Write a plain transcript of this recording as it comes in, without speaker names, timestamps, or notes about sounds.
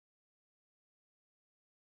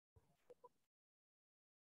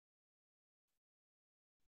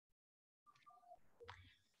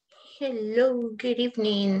Hello, good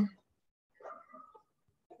evening.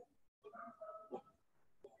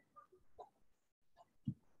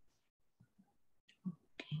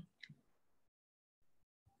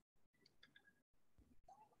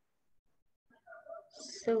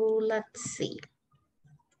 So let's see.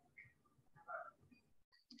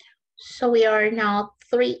 So we are now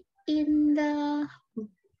 3 in the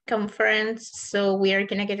conference. So we are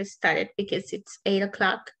gonna get started because it's 8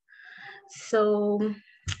 o'clock. So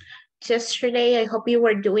yesterday, I hope you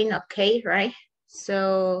were doing okay, right?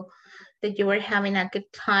 So that you were having a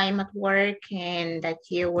good time at work and that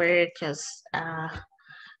you were just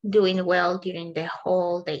doing well during the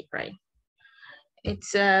whole day, right?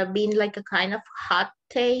 It's been like a kind of hot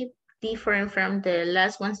day, different from the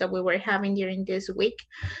last ones that we were having during this week.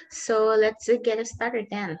 So let's get started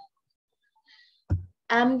then.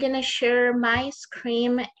 I'm gonna share my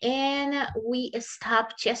screen and we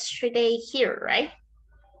stopped yesterday here, right?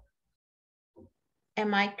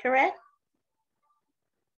 Am I correct?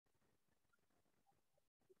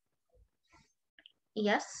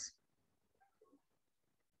 Yes.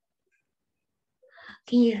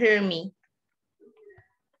 Can you hear me?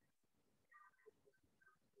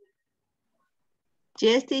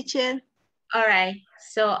 Yes, teacher. All right.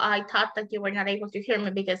 So I thought that you were not able to hear me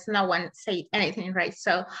because no one said anything, right?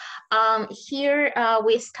 So here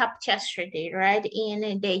we stopped yesterday, right?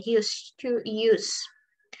 In the used to use.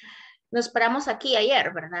 Nos paramos aquí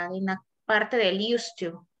ayer, ¿verdad? En la parte del used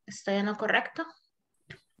to. ¿Estoy en lo correcto?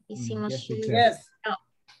 Hicimos Yes, teacher. Yes. Oh.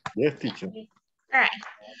 Yes, teacher. All right.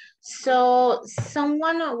 So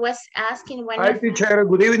someone was asking when. Hi, teacher.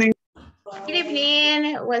 Good evening. Good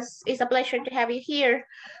evening. It's a pleasure to have you here.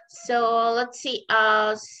 So let's see.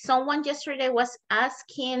 Someone yesterday was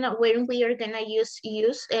asking when we are gonna use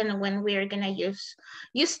and when we are gonna use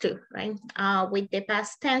used to, right? With the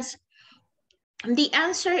past tense. The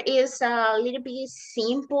answer is a little bit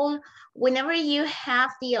simple. Whenever you have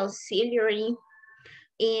the auxiliary,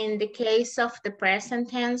 in the case of the present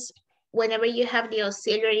tense, whenever you have the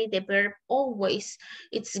auxiliary, the verb always,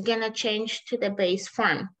 it's gonna change to the base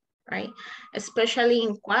form, right? Especially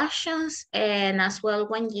in questions and as well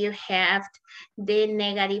when you have the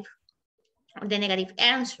negative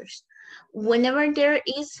answers. Whenever there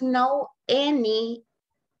is no any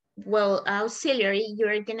auxiliary,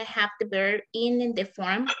 you're gonna have the verb in the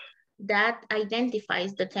form that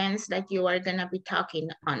identifies the tense that you are gonna be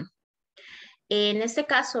talking on. En este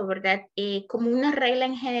caso, ¿verdad? Como una regla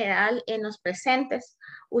en general en los presentes,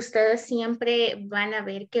 ustedes siempre van a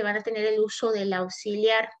ver que van a tener el uso del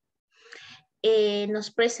auxiliar. En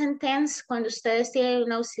los present tense, cuando ustedes tienen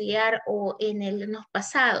un auxiliar o en los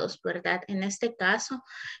pasados, ¿verdad? En este caso,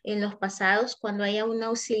 en los pasados, cuando haya un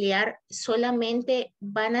auxiliar, solamente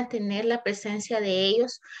van a tener la presencia de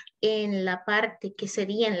ellos en la parte que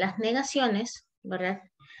serían las negaciones, ¿verdad?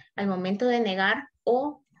 Al momento de negar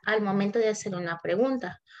o al momento de hacer una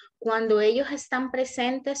pregunta. Cuando ellos están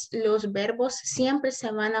presentes, los verbos siempre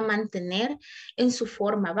se van a mantener en su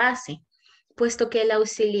forma base, puesto que el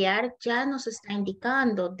auxiliar ya nos está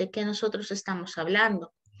indicando de qué nosotros estamos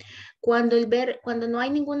hablando. Cuando no hay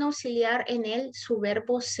ningún auxiliar en él, su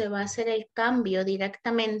verbo se va a hacer el cambio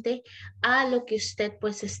directamente a lo que usted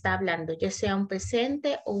pues está hablando, ya sea un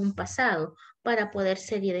presente o un pasado, para poder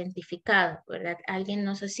ser identificado, ¿verdad? Alguien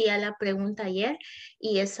nos hacía la pregunta ayer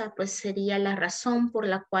y esa pues sería la razón por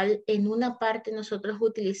la cual en una parte nosotros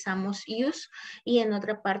utilizamos use y en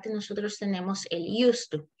otra parte nosotros tenemos el used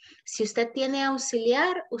to. Si usted tiene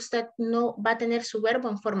auxiliar, usted no va a tener su verbo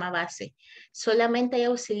en forma base. Solamente hay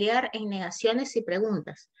auxiliar en negaciones y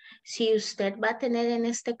preguntas. Si usted va a tener en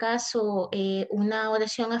este caso una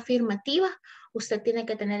oración afirmativa, usted tiene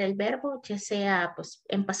que tener el verbo, ya sea pues,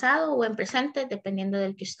 en pasado o en presente, dependiendo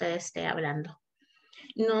del que usted esté hablando.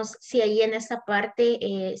 Si ahí en esta parte,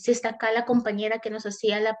 si está acá la compañera que nos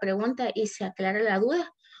hacía la pregunta y se aclara la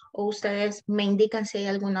duda, o ustedes me indican si hay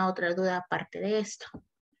alguna otra duda aparte de esto.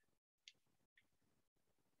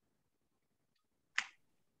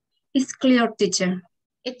 It's clear, teacher.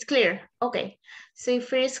 It's clear. Okay. So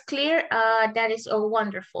if it's clear, that is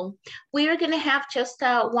wonderful. We are going to have just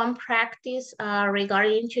one practice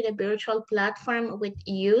regarding to the virtual platform with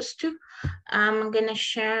used to. I'm going to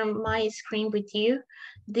share my screen with you.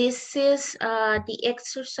 This is the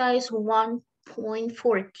exercise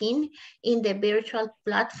 1.14 in the virtual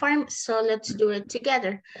platform. So let's do it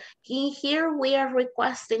together. In here, we are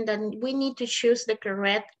requesting that we need to choose the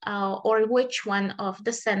correct or which one of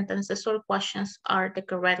the sentences or questions are the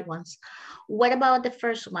correct ones. What about the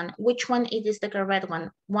first one? Which one it is the correct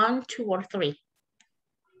one? 1, 2, or 3?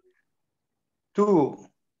 2.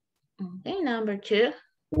 Okay, number 2.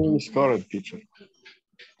 It's correct, teacher.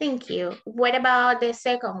 Thank you. What about the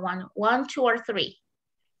second one? 1, 2, or 3?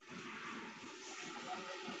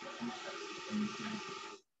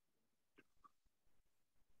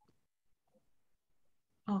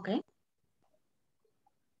 Okay.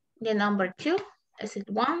 The number 2, is it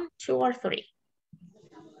 1, 2, or 3?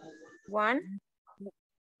 1.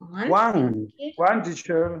 1. One,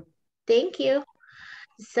 teacher. Thank you.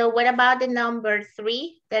 So what about the number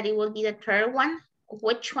 3, that it will be the third one?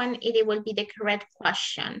 Which one it will be the correct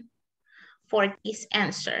question for this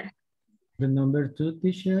answer? The number 2,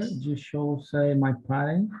 teacher, you should say my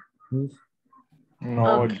parent, please.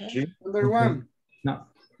 No, Okay. number one. No,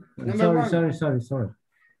 Number sorry.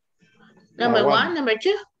 Number one. 1, number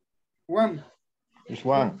 2? One. It's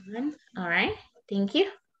one. All right, thank you.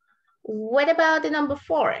 What about the number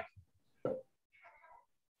 4?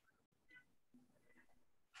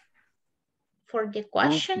 For the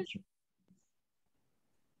question?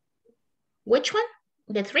 Which one?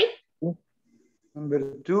 The 3?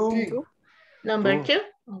 Number 2. Number 2,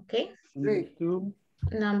 okay. Number 2.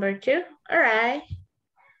 Number 2, all right.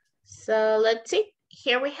 So let's see,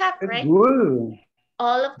 here we have, right? Good.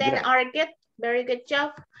 All of them Yeah. are good, very good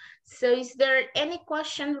job. So is there any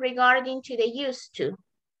question regarding to the used to?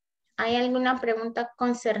 ¿Hay alguna pregunta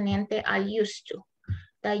concerniente al used to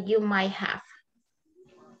that you might have?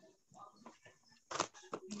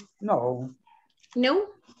 No. No?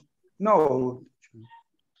 No.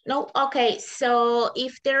 No, okay, so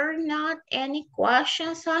if there are not any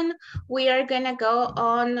questions on, we are gonna go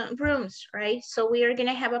on rooms, right? So we are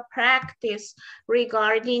gonna have a practice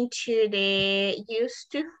regarding to the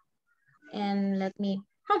used to. And let me,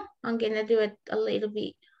 I'm gonna do it a little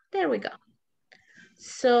bit. There we go.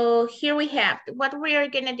 So here we have what we are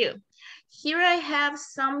gonna do. Here I have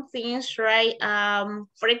some things, right?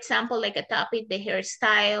 For example, like a topic, the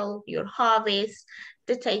hairstyle, your hobbies,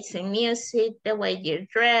 the taste in music, the way you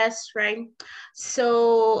dress, right?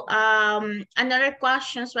 So another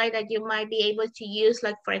questions, right, that you might be able to use,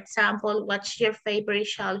 like for example, what's your favorite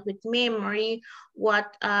childhood memory?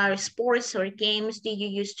 What sports or games did you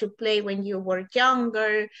used to play when you were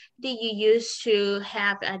younger? Did you used to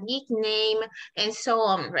have a nickname? And so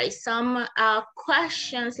on, right? Some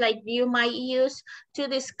questions like you might use to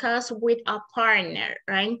discuss with a partner,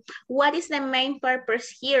 right? What is the main purpose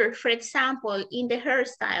here? For example, in the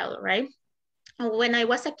hairstyle, right? When I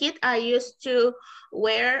was a kid, I used to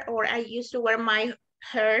wear my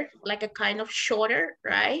hair like a kind of shorter,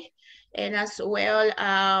 right? And as well,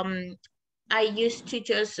 I used to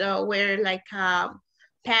just wear like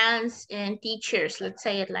pants and t-shirts, let's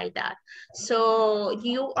say it like that. So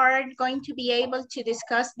you are going to be able to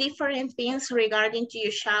discuss different things regarding to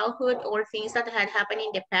your childhood or things that had happened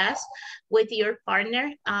in the past with your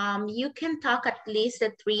partner. You can talk at least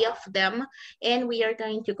the 3 of them, and we are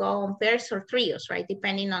going to go on pairs or trios, right?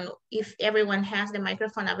 Depending on if everyone has the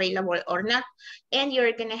microphone available or not. And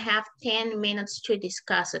you're gonna have 10 minutes to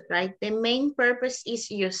discuss it, right? The main purpose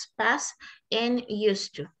is use past and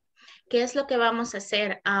used to. ¿Qué es lo que vamos a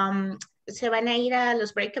hacer? Se van a ir a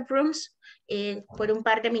los breakout rooms por un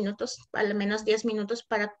par de minutos, al menos 10 minutos,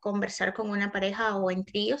 para conversar con una pareja o en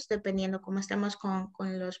tríos, dependiendo cómo estemos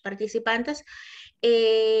con los participantes.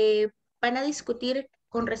 Van a discutir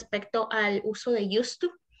con respecto al uso de used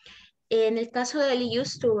to. En el caso del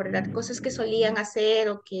used to, ¿verdad? Cosas que solían hacer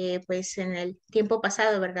o que pues en el tiempo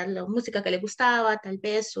pasado, ¿verdad? La música que les gustaba, tal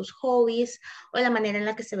vez sus hobbies o la manera en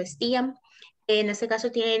la que se vestían. En este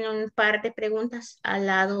caso tienen un par de preguntas al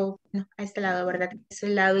lado, no, a este lado, ¿verdad? Es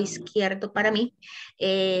el lado izquierdo para mí.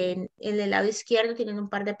 En el lado izquierdo tienen un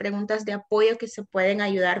par de preguntas de apoyo que se pueden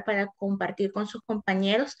ayudar para compartir con sus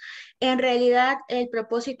compañeros. En realidad, el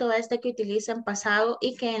propósito es de que utilicen pasado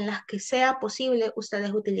y que en las que sea posible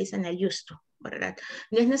ustedes utilicen el used to, ¿verdad?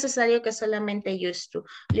 No es necesario que solamente used to.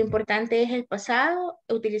 Lo importante es el pasado,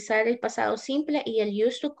 utilizar el pasado simple y el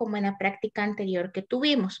used to como en la práctica anterior que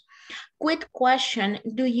tuvimos. Quick question,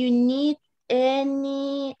 do you need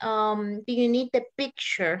any, do you need the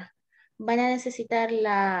picture? Van a necesitar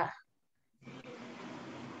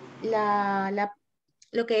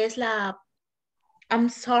lo que es I'm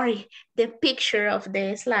sorry, the picture of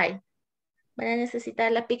the slide. Van a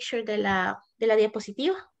necesitar la picture de la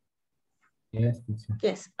diapositiva? Yes, teacher.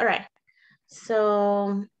 Yes, all right.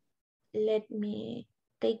 So let me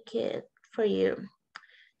take it for you.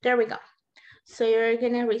 There we go. So you're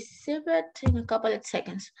gonna receive it in a couple of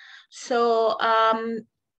seconds. So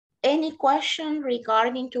any question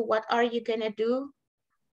regarding to what are you gonna do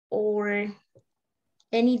or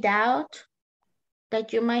any doubt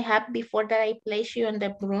that you might have before that I place you in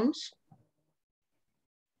the rooms?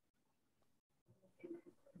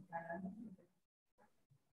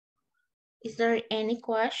 Is there any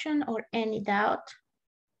question or any doubt?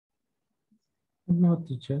 No,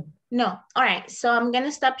 teacher. No. All right. So I'm going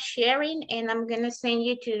to stop sharing and I'm going to send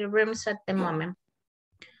you to the rooms at the moment.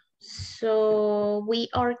 So we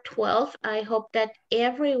are 12. I hope that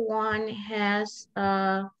everyone has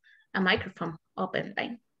a microphone open,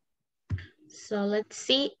 right? So let's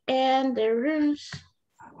see. And the rooms.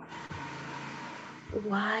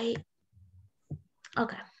 Why?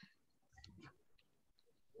 Okay.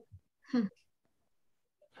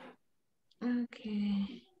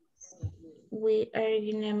 Okay. We are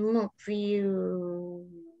gonna move you.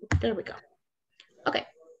 There we go. Okay.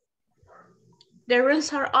 The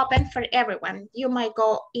rooms are open for everyone. You might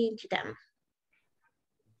go into them.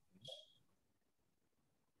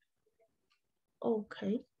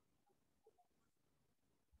 Okay.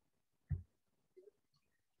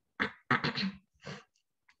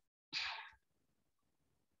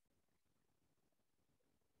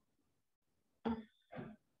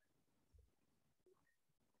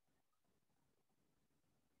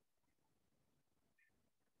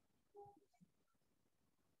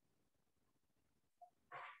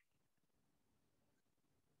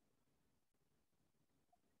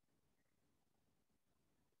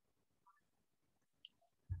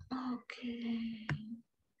 Okay.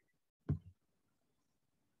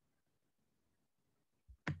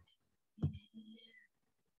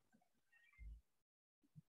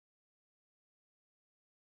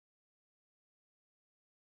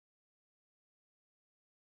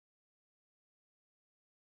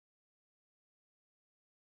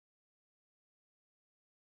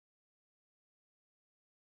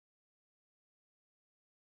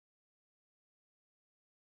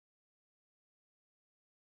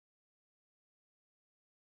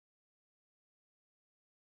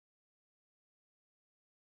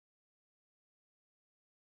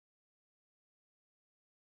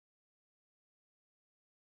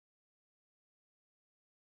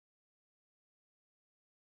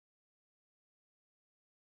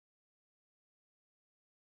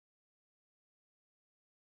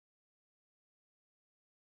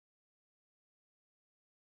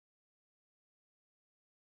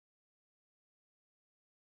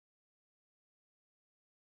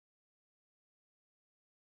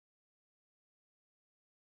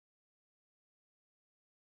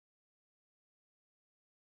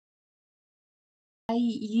 I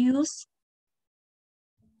use.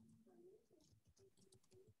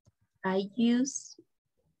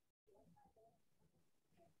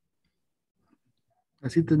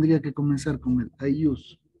 Así tendría que comenzar con el I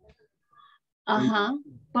use. Ajá,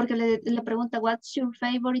 porque le pregunta, what's your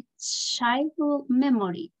favorite childhood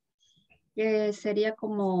memory? Que sería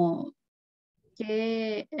como,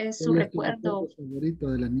 ¿qué es su ¿Cuál es tu recuerdo? favorito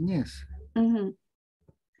de la niñez? Ujú.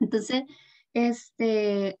 Entonces,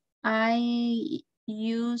 I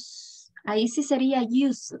use, ahí sí sería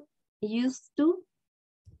use, used to.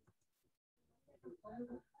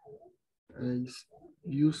 I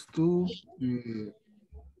used to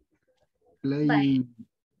play. Bye.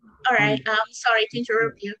 All right. I'm sorry to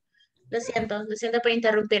interrupt you. Lo siento por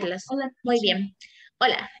interrumpirlas. Hola, Muy teacher. bien.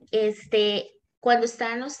 Hola, cuando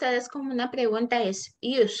están ustedes como una pregunta es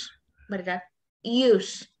use, ¿verdad?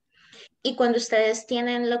 Use. Y cuando ustedes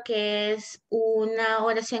tienen lo que es una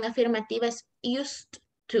oración afirmativa es used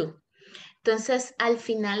to. Entonces, al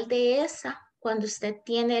final de esa, cuando usted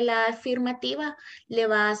tiene la afirmativa, le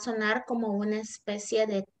va a sonar como una especie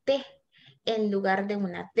de T en lugar de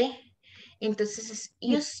una D. Entonces es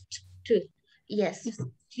used to. Yes,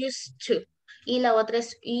 used to. Y la otra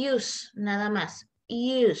es use, nada más.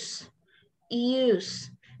 Use,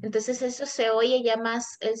 use. Entonces eso se oye ya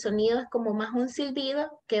más, el sonido es como más un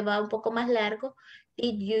silbido que va un poco más largo.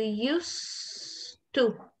 Did you use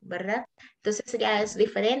to, ¿verdad? Entonces ya es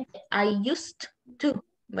diferente. I used to,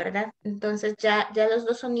 ¿verdad? Entonces ya los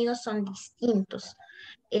dos sonidos son distintos.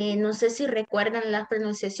 No sé si recuerdan las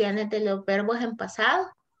pronunciaciones de los verbos en pasado.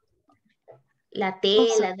 La T,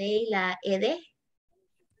 la D y la ED.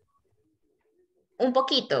 Un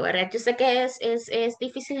poquito, ¿verdad? Yo sé que es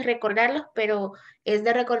difícil recordarlos, pero es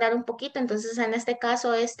de recordar un poquito. Entonces, en este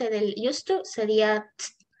caso, del used to sería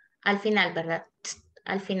al final, ¿verdad?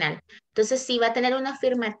 Al final. Entonces, si va a tener una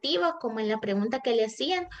afirmativa, como en la pregunta que le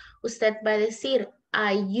hacían, usted va a decir,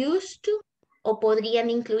 I used to, o podrían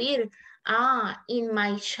incluir, in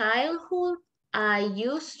my childhood, I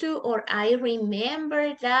used to, or I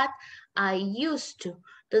remember that I used to.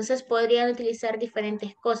 Entonces podrían utilizar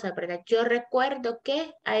diferentes cosas, ¿verdad? Yo recuerdo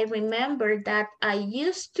que I remember that I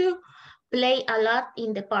used to play a lot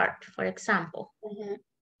in the park, for example.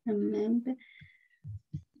 Remember.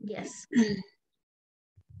 Yes.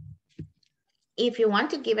 If you want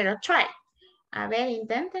to give it a try. A ver,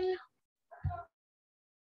 inténtenlo.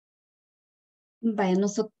 Vaya,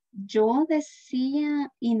 yo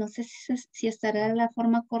decía, y no sé si estará la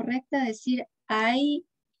forma correcta, decir I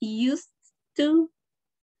used to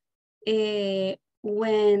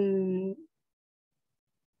when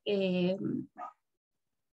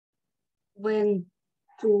went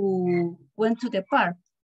to the park.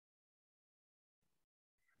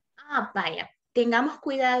 Vaya, tengamos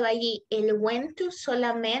cuidado allí. El went to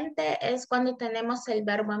solamente es cuando tenemos el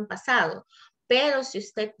verbo en pasado. Pero si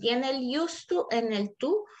usted tiene el used to en el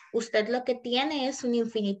to, usted lo que tiene es un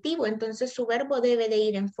infinitivo. Entonces su verbo debe de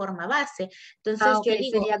ir en forma base. Entonces Ok, yo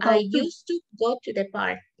digo, sería go I to. used to go to the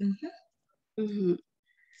park.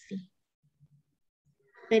 Sí.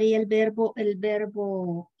 Sería el verbo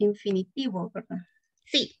infinitivo, ¿verdad?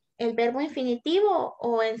 Sí, el verbo infinitivo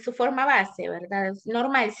o en su forma base, ¿verdad? Es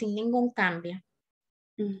normal, sin ningún cambio.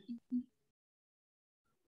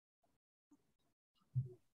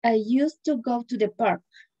 I used to go to the park.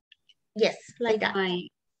 Yes, like that.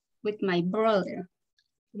 With my brother.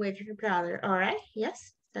 With your brother, all right?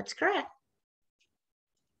 Yes, that's correct.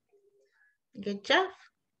 Good job.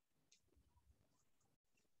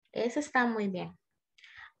 Eso está muy bien.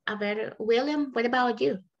 A ver, William, what about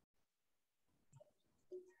you?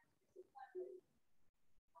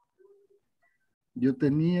 Yo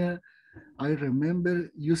tenía, I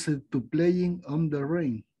remember used to playing on the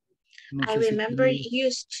rain. No I sé si remember tiene-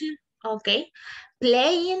 used to, ok.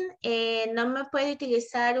 Playing, no me puede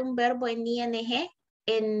utilizar un verbo en ing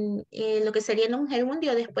en lo que sería en un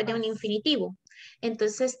gerundio después de un infinitivo.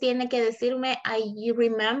 Entonces tiene que decirme, I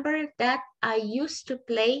remember that I used to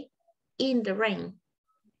play in the rain.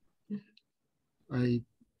 I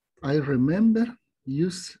remember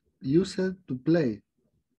used to play.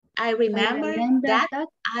 I remember that that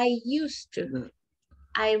I used to.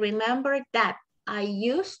 I remember that I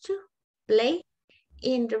used to play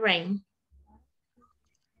in the rain.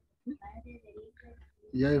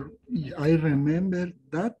 Yeah, I remember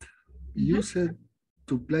that used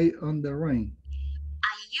to play on the rain.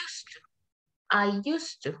 I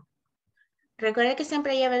used to. Recuerde que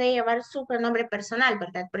siempre debe de llevar su pronombre personal,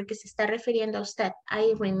 ¿verdad? Porque se está refiriendo a usted.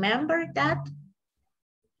 I remember that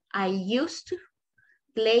I used to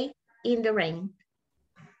play in the rain.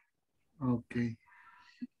 Okay.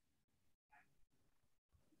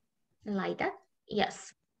 Like that?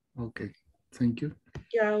 Yes. Okay. Thank you.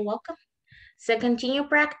 You're welcome. So continue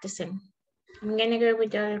practicing. I'm going to go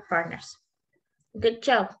with the other partners. Good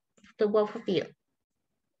job to both of you.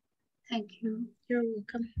 Thank you. You're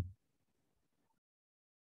welcome.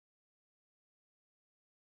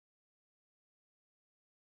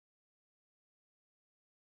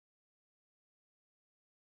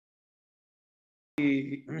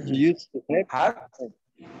 Used to have.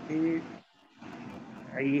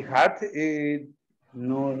 Y had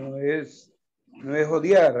no es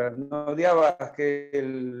odiar, no odiabas que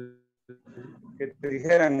te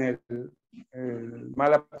dijeran el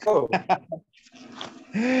mal apodo.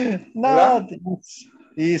 No,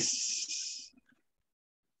 is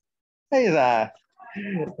a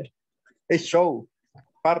show,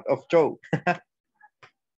 part of show.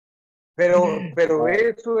 Pero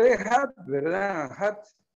eso es had, ¿verdad?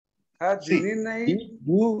 Had Sí, the nickname.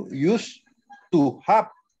 you used to have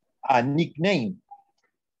a nickname.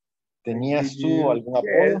 ¿Tenías tú algún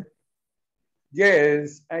apodo?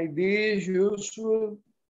 Yes, I did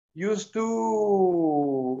used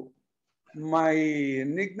to, my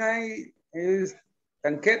nickname is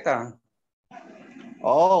Tanqueta.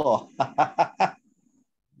 Oh,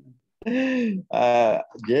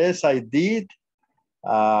 yes, I did.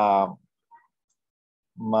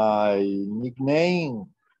 My nickname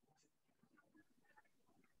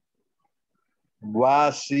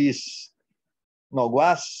was.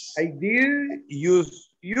 I did used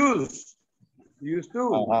to.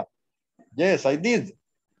 Yes, I did.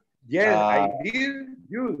 Yes, I did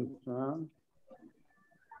use.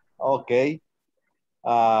 Okay.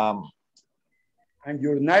 And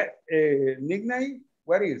your nickname,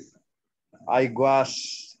 what is?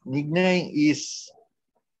 Nickname is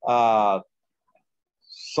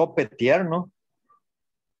Sope Tierno.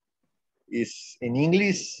 Is in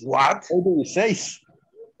English. What? How do you say? Sope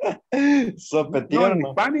No, in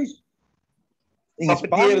Tierno. Spanish? In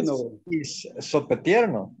Spanish is Sope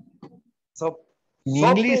Tierno. In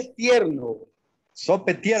English? Tierno.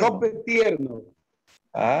 Sope Tierno. Sope Tierno.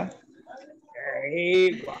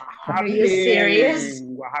 Hey, what Are you happened? serious?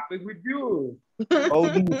 What happened with you? How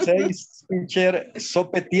do you say, teacher,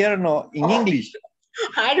 Sope Tierno in English?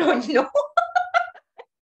 I don't know.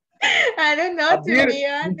 I don't know, to be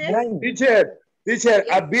honest. Teacher,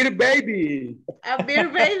 a beer baby. A beer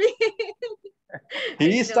baby.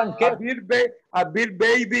 He is No. A big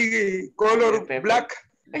baby color black.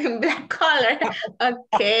 Black color.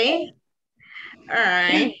 Okay. All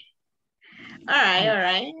right. All right. All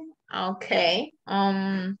right. Okay.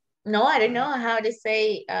 No, I don't know how to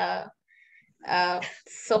say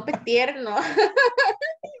sope tierno.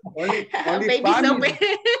 Only Baby sope.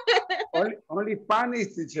 Spanish. only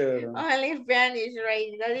Spanish, teacher. Only Spanish,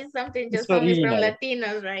 right? That is something It's just only from original.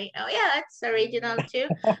 Latinos, right? Oh yeah, it's original too.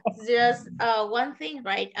 Just one thing,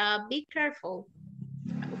 right? Be careful.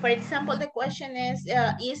 For example, the question is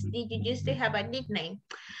did you used to have a nickname?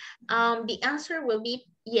 The answer will be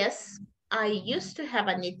yes, I used to have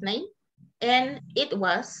a nickname, and it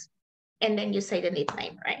was, and then you say the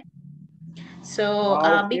nickname, right? So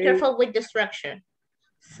be Okay. careful with the structure.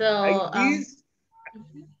 So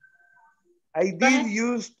I go ahead. did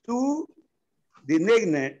use to the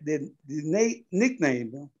nickname.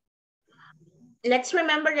 Let's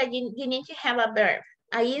remember that you need to have a verb.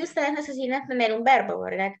 Ahí ustedes necesitan tener un verbo,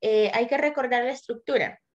 ¿verdad? Hay que recordar la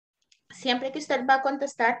estructura. Siempre que usted va a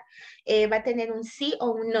contestar, va a tener un sí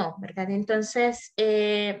o un no, ¿verdad? Entonces,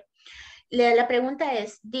 la pregunta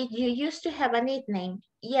es, did you used to have a nickname?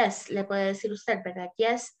 Yes, le puede decir usted, ¿verdad?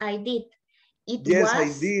 Yes, I did. It Yes, was.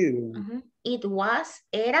 I did. It was,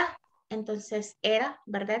 era. Entonces, era,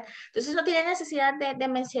 ¿verdad? Entonces, no tiene necesidad de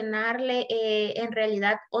mencionarle en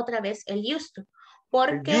realidad otra vez el used to.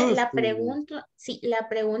 Porque la pregunta, sí, la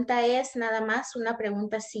pregunta es nada más una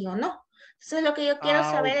pregunta sí o no. Entonces, lo que yo quiero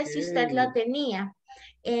saber es si usted lo tenía.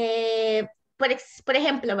 Por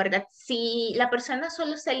ejemplo, ¿verdad? Si la persona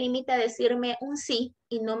solo se limita a decirme un sí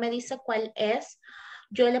y no me dice cuál es,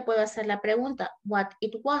 yo le puedo hacer la pregunta, what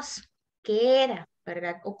it was, ¿qué era?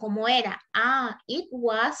 ¿Verdad? O cómo era. It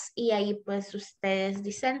was, y ahí pues ustedes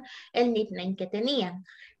dicen el nickname que tenían.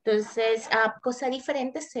 Entonces, cosa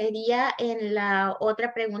diferente sería en la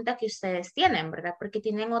otra pregunta que ustedes tienen, ¿verdad? Porque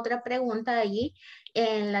tienen otra pregunta allí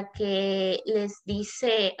en la que les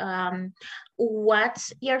dice,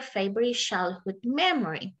 what's your favorite childhood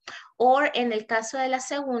memory? O en el caso de la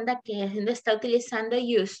segunda, que es donde está utilizando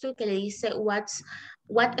used to, que le dice, what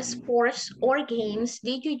sports or games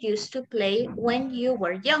did you used to play when you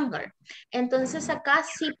were younger? Entonces acá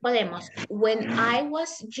sí podemos. When I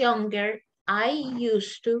was younger, I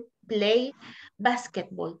used to play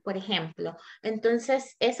basketball, por ejemplo.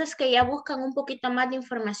 Entonces, esos que ya buscan un poquito más de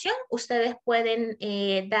información, ustedes pueden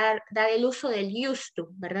dar el uso del used to,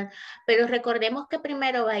 ¿verdad? Pero recordemos que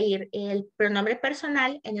primero va a ir el pronombre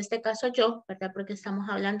personal, en este caso yo, ¿verdad? Porque estamos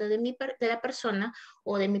hablando de la persona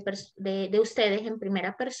o de ustedes en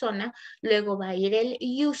primera persona. Luego va a ir el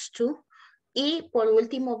used to y por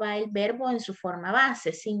último va el verbo en su forma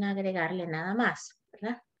base, sin agregarle nada más,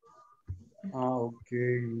 ¿verdad?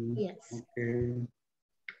 Okay. Yes. Okay.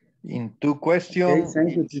 In two questions,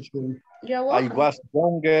 Thank you, teacher. You're I welcome. was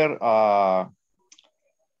younger.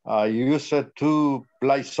 I used to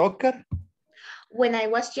play soccer. When I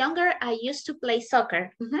was younger, I used to play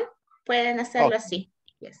soccer. Pueden hacerlo así.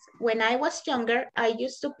 Yes. When I was younger, I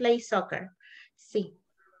used to play soccer. Sí.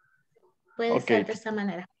 Puede ser de esa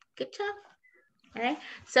manera. Good job. All right.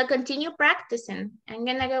 So continue practicing. I'm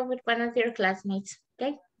gonna go with one of your classmates.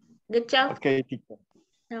 Okay. Good job. Okay, teacher.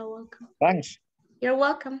 You're welcome. Thanks. You're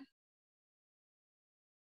welcome.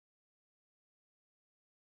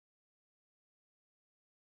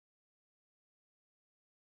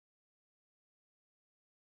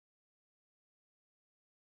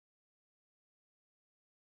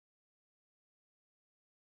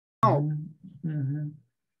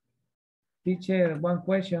 Teacher, one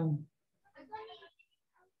question.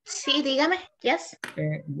 Sí, dígame. Yes.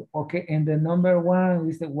 Okay, and the number one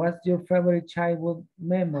is what's your favorite childhood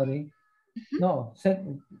memory? No,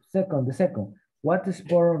 the second. What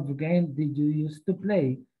sport or game did you used to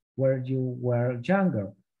play where you were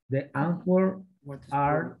younger? The answer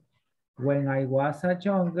are when I was a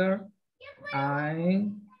younger,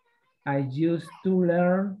 I used to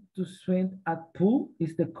learn to swim at pool.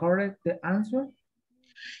 Is the correct answer?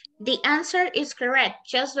 The answer is correct.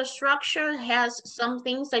 Just the structure has some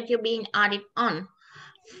things that you're being added on.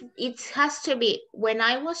 It has to be when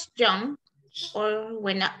I was young, or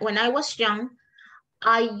when I was young,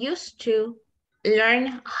 I used to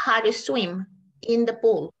learn how to swim in the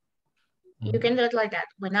pool. You can do it like that.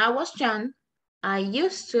 When I was young, I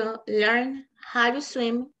used to learn how to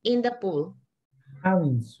swim in the pool.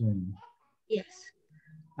 Having swim. Yes.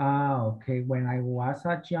 Okay. When I was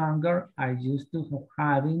younger, I used to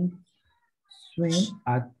having swim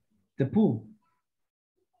at the pool.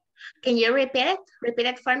 Can you repeat it? Repeat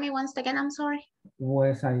it for me once again, I'm sorry.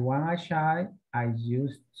 When I was a child, I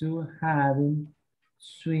used to having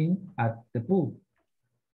swim at the pool.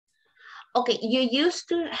 Okay, you used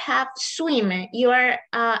to have swim. You are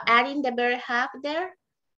adding the verb have there.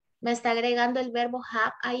 ¿Me está agregando el verbo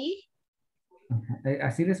have ahí?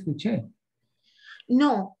 Así lo escuché.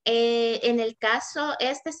 No, en el caso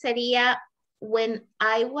este sería when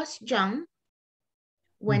I was young.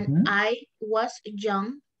 When I was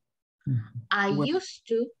young, I used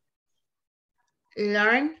to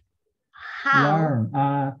learn how.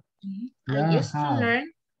 I used to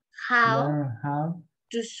learn how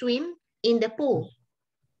to swim in the pool.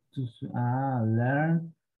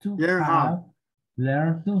 Learn to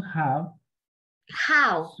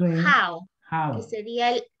How. swim. How. Que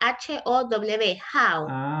sería el H-O-W. How.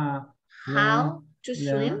 How to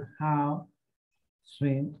swim. How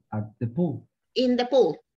swim at the pool. In the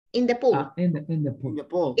pool. In the pool. In the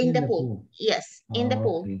pool. In the pool. Yes, in the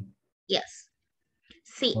pool. Okay. Yes.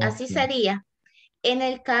 Sí, así sería. En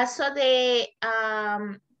el caso de,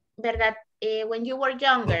 ¿verdad? When you were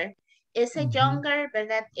younger, ese younger,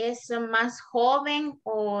 ¿verdad? Es más joven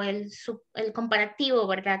o el comparativo,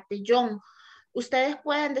 ¿verdad? De young. Ustedes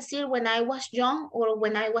pueden decir when I was young or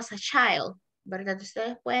when I was a child, ¿verdad?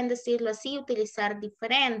 Ustedes pueden decirlo así, utilizar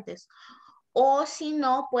diferentes. O si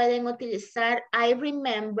no, pueden utilizar I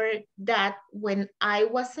remember that when I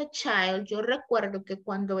was a child, yo recuerdo que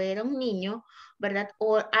cuando era un niño, ¿verdad?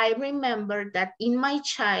 Or I remember that in my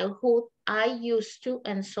childhood, I used to,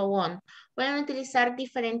 and so on. Pueden utilizar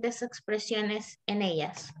diferentes expresiones en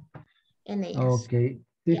ellas. Okay.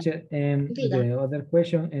 Teacher, and the other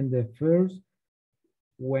question, and the first,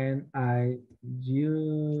 when I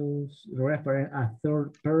use reference a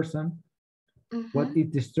third person, what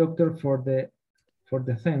is the structure for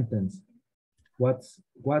the sentence? What's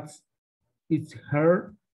it's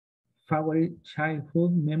her favorite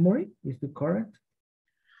childhood memory? Is it correct?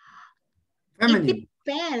 It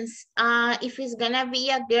depends if it's gonna be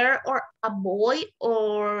a girl or a boy,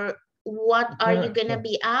 or what are you gonna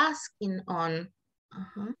be asking on?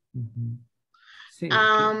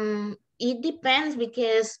 It depends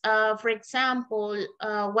because, for example,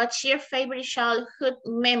 what's your favorite childhood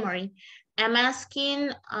memory? I'm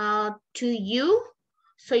asking to you,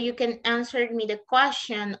 so you can answer me the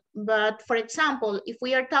question. But for example, if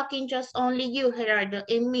we are talking just only you, Gerardo,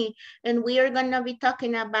 and me, and we are gonna be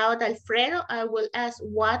talking about Alfredo, I will ask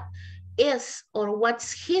what is or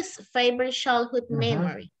what's his favorite childhood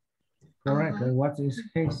memory. Correct. What is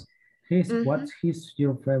his what's his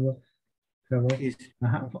your favorite?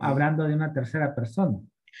 Hablando de una tercera persona.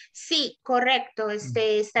 Sí, correcto.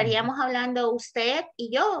 Estaríamos hablando usted y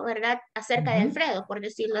yo, ¿verdad? Acerca de Alfredo, por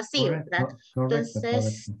decirlo así, ¿verdad?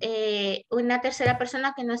 Entonces, una tercera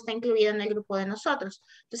persona que no está incluida en el grupo de nosotros.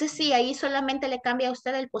 Entonces, sí, ahí solamente le cambia a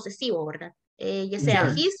usted el posesivo, ¿verdad? Ya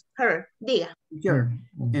sea his, her, diga.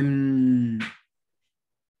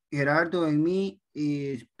 Gerardo and me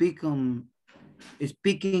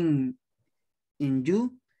speaking in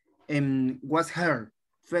you, and what's her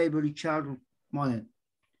favorite childhood model?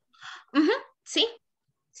 Sí.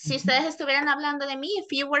 Si ustedes estuvieran hablando de mí,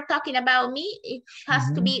 if you were talking about me, it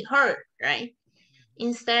has to be her, right?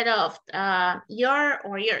 Instead of your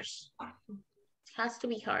or yours. It has to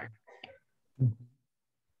be her.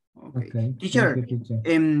 Okay. Teacher,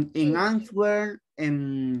 in answer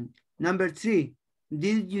number 3,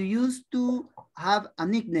 did you used to have a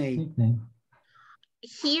nickname?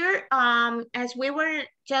 Here, as we were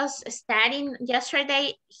just studying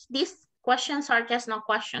yesterday, these questions are just no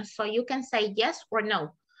questions. So you can say yes or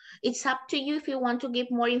no. It's up to you if you want to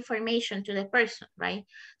give more information to the person, right?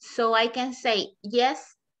 So I can say,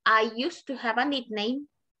 yes, I used to have a nickname.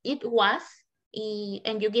 It was,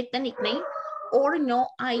 and you get the nickname. Or no,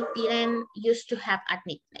 I didn't used to have a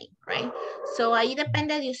nickname, right? So ahí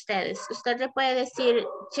depende de ustedes. Usted le puede decir,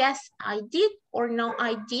 yes, I did, or no,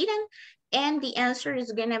 I didn't. And the answer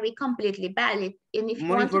is going to be completely valid. And if you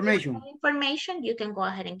want to give more information, you can go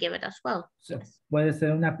ahead and give it as well. So, puede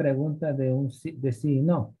ser una pregunta de sí y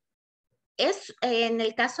no. En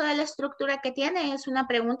el caso de la estructura que tiene, es una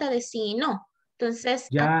pregunta de sí y no. Entonces,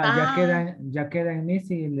 ya queda en mí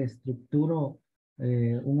si le estructuro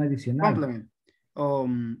un adicional. Complement.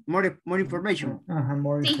 More information.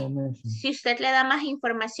 More sí, information. Si usted le da más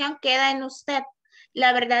información, queda en usted.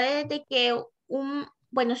 La verdad es de que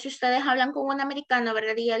bueno, si ustedes hablan con un americano,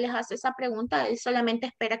 ¿verdad? Y él les hace esa pregunta, él solamente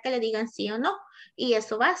espera que le digan sí o no. Y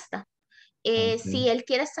eso basta. Si él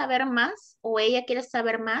quiere saber más o ella quiere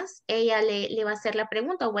saber más, ella le va a hacer la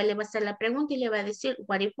pregunta o él le va a hacer la pregunta y le va a decir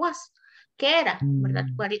what it was. ¿Qué era? ¿Verdad?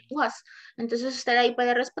 What it was. Entonces usted ahí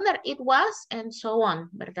puede responder it was and so on,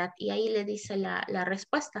 ¿verdad? Y ahí le dice la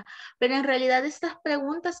respuesta. Pero en realidad estas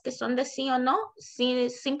preguntas que son de sí o no,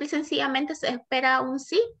 simple y sencillamente se espera un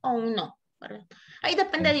sí o un no. ¿verdad? Ahí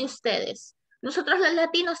depende de ustedes. Nosotros los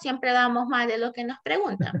latinos siempre damos más de lo que nos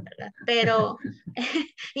preguntan, ¿verdad? Pero,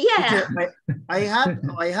 yeah. Teacher, I have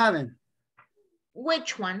or I haven't.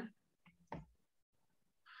 Which one?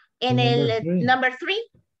 En el number 3.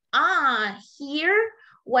 Here,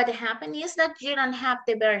 what happened is that you don't have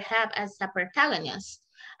the verb have as a protagonist.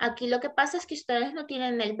 Aquí lo que pasa es que ustedes no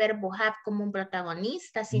tienen el verbo have como un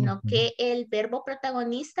protagonista, sino que el verbo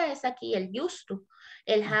protagonista es aquí el used to.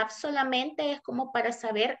 El have solamente es como para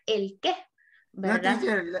saber el qué, ¿verdad? No,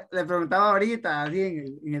 teacher, le preguntaba ahorita, así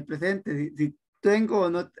en el presente, si tengo o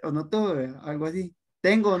no tuve, algo así.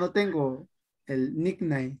 ¿Tengo o no tengo el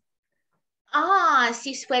nickname?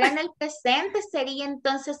 Si fuera en el presente sería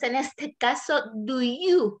entonces en este caso, do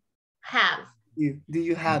you have? Do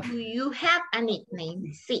you have? Do you have a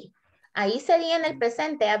nickname? Sí. Ahí sería en el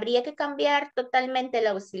presente. Habría que cambiar totalmente el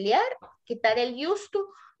auxiliar, quitar el used to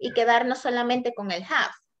y quedarnos solamente con el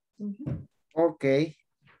have. Ok.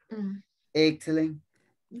 Excellent.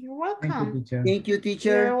 You're welcome. Thank you,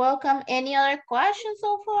 teacher. You're welcome. Any other questions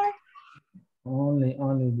so far?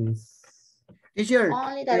 Only this. Teacher.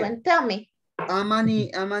 Only that one. Tell me. How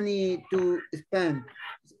many to spend?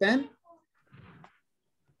 Spend?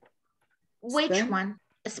 Which Spend? one?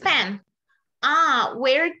 Spend.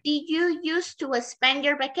 Where did you used to spend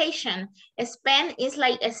your vacation? Spend is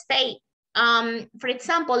like a stay. For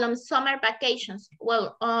example, on summer vacations.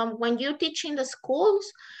 Well, when you teach in the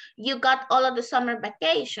schools, you got all of the summer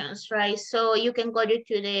vacations, right? So you can go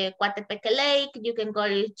to the Coatepec Lake, you can go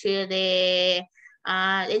to the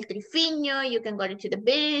El Trifiño, you can go to the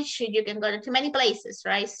beach, you can go to many places,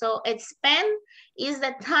 right? So spend is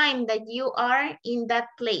the time that you are in that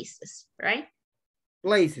places, right?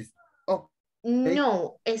 Places. Oh. Okay.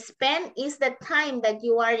 No, spend is the time that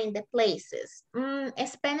you are in the places.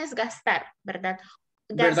 Spend es gastar, ¿verdad?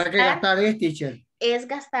 ¿Verdad que gastar es, teacher? Es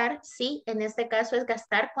gastar, sí, en este caso es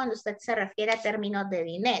gastar cuando usted se refiere a términos de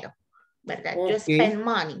dinero, ¿verdad? Okay. You spend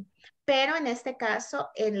money. Pero en este caso,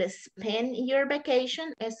 el spend your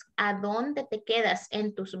vacation es a dónde te quedas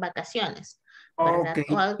en tus vacaciones, ¿verdad? Okay.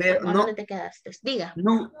 O pero a dónde te quedaste. Diga.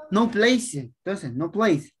 No place, entonces, no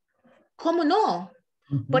place. ¿Cómo no?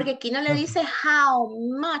 Porque aquí no le dice how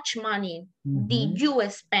much money did you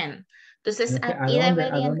spend. Entonces aquí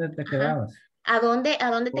deberían... ¿A dónde te quedabas? ¿A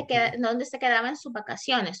dónde se quedaba en sus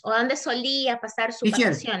vacaciones? ¿O dónde solía pasar sus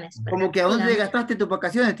vacaciones? ¿Verdad? Como que a dónde gastaste tus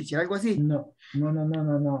vacaciones, teacher, algo así. No.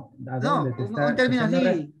 ¿A dónde? Un término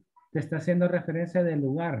así. Te está haciendo referencia del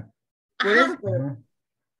lugar. Por eso,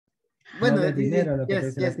 bueno, no del dinero, lo que te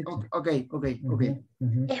dice la teacher. Ok.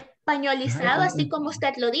 Españolizado, así como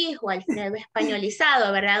usted lo dijo, Alfredo,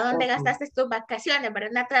 españolizado, ¿verdad? ¿Dónde gastaste tus vacaciones?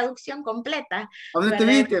 ¿Verdad? Una traducción completa. ¿A dónde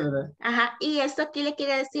estuviste, verdad? Ajá, y esto aquí le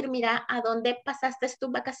quiere decir, mira, ¿a dónde pasaste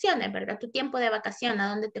tus vacaciones, verdad? Tu tiempo de vacación, ¿a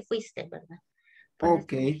dónde te fuiste, verdad?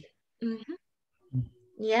 Ok.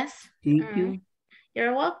 Yes. Thank you.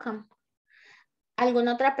 You're welcome.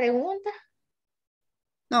 ¿Alguna otra pregunta?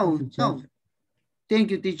 No. Thank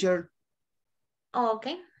you, teacher.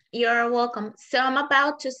 Okay, you're welcome. So I'm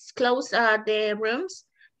about to close the rooms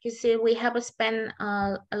because we have spent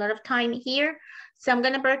a lot of time here. So I'm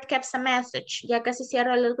going to broadcast a message. Ya casi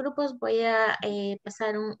cierro los grupos, voy a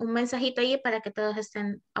pasar un mensajito ahí para que todos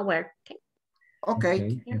estén aware.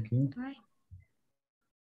 Okay. Yeah. All right.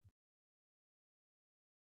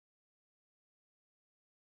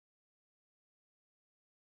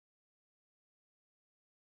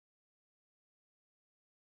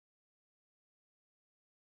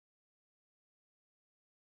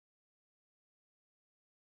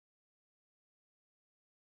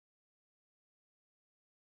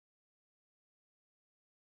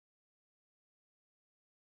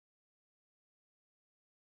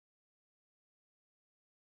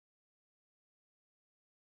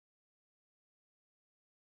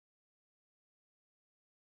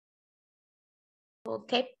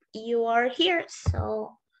 Okay, you are here,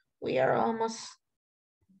 so we are almost,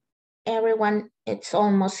 everyone, it's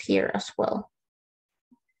almost here as well.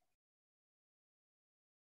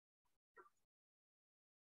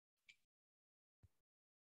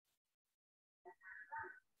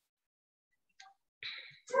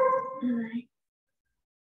 All right.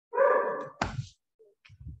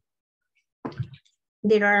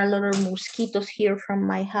 There are a lot of mosquitoes here from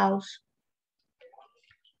my house.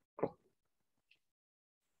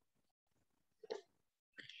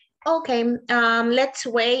 Okay, let's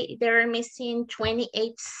wait. They're missing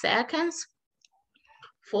 28 seconds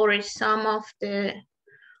for some of the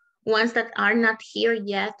ones that are not here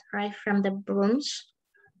yet, right, from the rooms.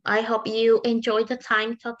 I hope you enjoy the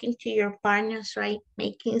time talking to your partners, right,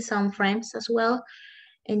 making some friends as well.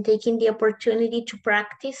 and taking the opportunity to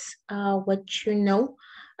practice what you know.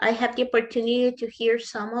 I have the opportunity to hear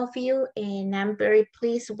some of you, and I'm very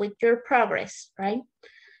pleased with your progress, right?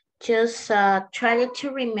 Just try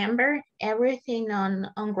to remember everything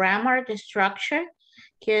on grammar, the structure,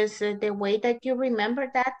 because the way that you remember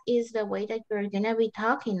that is the way that you're gonna be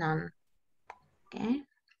talking on, okay?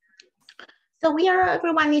 So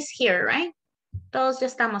everyone is here, right? Todos ya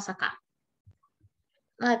estamos acá.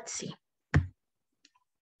 Let's see.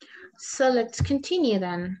 So let's continue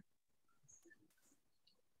then.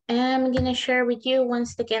 I'm gonna share with you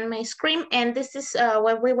once again my screen, and this is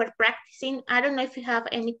what we were practicing. I don't know if you have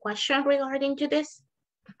any question regarding to this.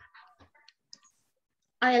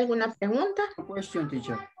 ¿Hay alguna pregunta? Question,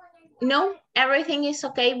 teacher. No, everything is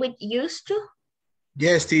okay with used to?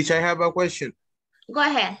 Yes, teacher, I have a question. Go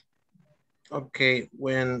ahead. Okay,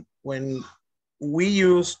 when we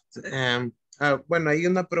used, bueno, hay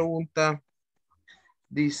una pregunta,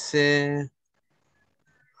 dice,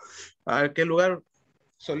 ¿a qué lugar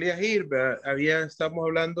solías ir? Estamos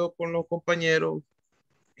hablando con los compañeros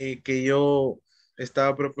que yo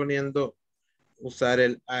estaba proponiendo usar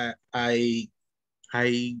el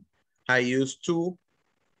I used to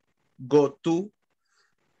go to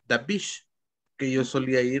the beach, que yo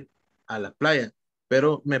solía ir a la playa,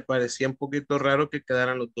 pero me parecía un poquito raro que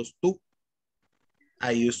quedaran los dos to.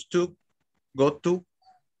 I used to go to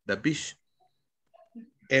the beach.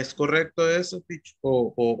 ¿Es correcto eso, teacher?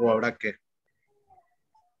 ¿O habrá que?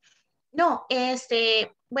 No,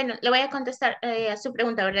 bueno, le voy a contestar a su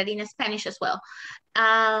pregunta, ¿verdad? In Spanish as well.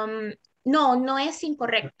 No, no es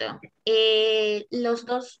incorrecto. Los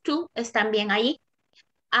dos to están bien ahí.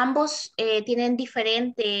 Ambos tienen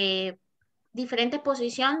diferente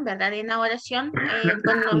posición, ¿verdad? En la oración.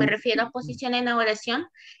 Cuando me refiero a posición en la oración,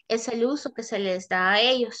 es el uso que se les da a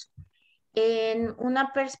ellos. En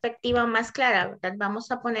una perspectiva más clara, ¿verdad?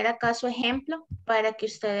 Vamos a poner acá su ejemplo para que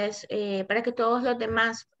ustedes, para que todos los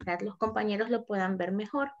demás, ¿verdad? Los compañeros lo puedan ver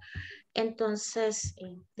mejor. Entonces,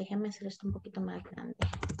 déjenme hacer esto un poquito más grande.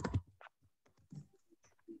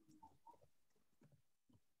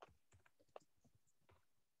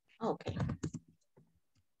 Ok.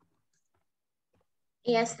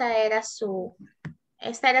 Y esta era su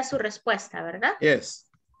respuesta, ¿verdad? Yes.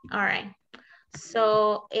 All right.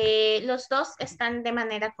 So, los dos están de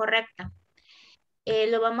manera correcta.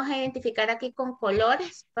 Lo vamos a identificar aquí con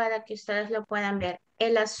colores para que ustedes lo puedan ver.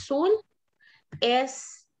 El azul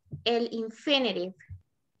es el infinitive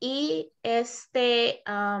y este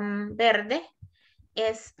verde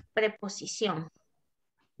es preposición,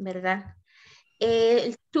 ¿verdad?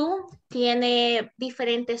 El to tiene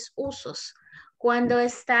diferentes usos. Cuando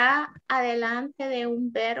está adelante de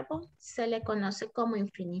un verbo, se le conoce como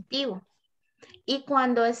infinitivo. Y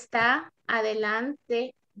cuando está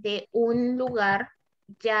adelante de un lugar,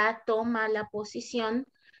 ya toma la posición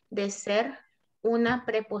de ser una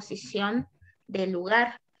preposición de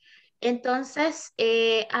lugar. Entonces,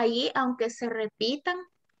 ahí, aunque se repitan,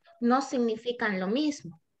 no significan lo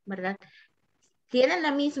mismo, ¿verdad? Tienen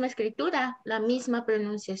la misma escritura, la misma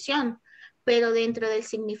pronunciación, pero dentro del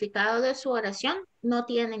significado de su oración no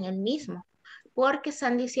tienen el mismo, porque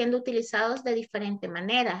están siendo utilizados de diferente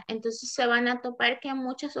manera. Entonces se van a topar que en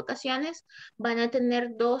muchas ocasiones van a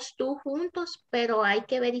tener dos to juntos, pero hay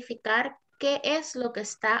que verificar qué es lo que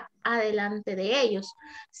está adelante de ellos.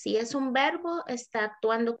 Si es un verbo, está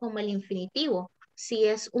actuando como el infinitivo. Si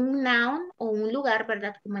es un noun o un lugar,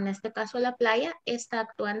 ¿verdad? Como en este caso la playa, está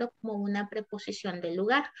actuando como una preposición de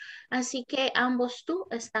lugar. Así que ambos tú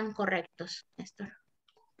están correctos, Néstor.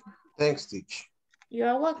 Thanks, teacher. You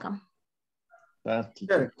are welcome.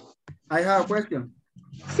 Teacher, I have a question.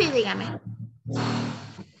 Sí, dígame.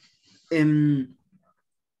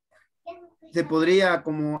 Se podría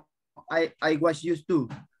como I was used to.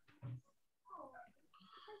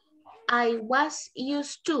 I was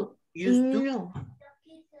used to. Used to. No.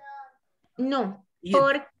 No, Yeah.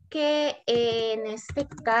 porque en este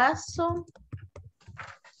caso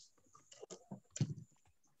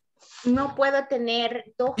no puedo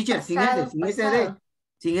tener dos Teacher, pasados.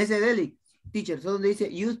 sin ese deli. Teacher, solo dice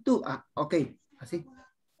used to. Ah, ok, así.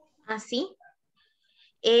 ¿Así?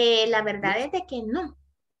 La verdad es de que no.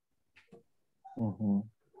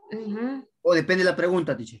 O depende de la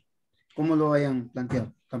pregunta, teacher. ¿Cómo lo hayan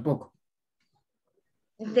planteado? Tampoco.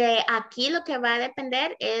 De aquí lo que va a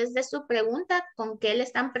depender es de su pregunta, con qué le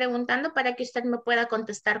están preguntando para que usted me pueda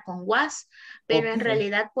contestar con was, pero en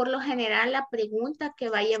realidad por lo general la pregunta que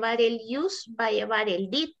va a llevar el use va a llevar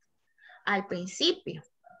el did al principio,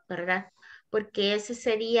 ¿verdad? porque ese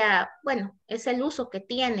sería, bueno, es el uso que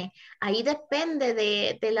tiene. Ahí depende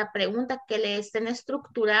de la pregunta que le estén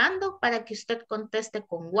estructurando para que usted conteste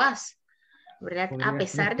con was, ¿verdad? A Podría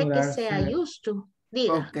pesar de que sea estructurarse used to.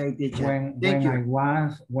 Diga. Okay, teacher. when Thank you.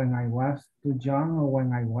 I was too young or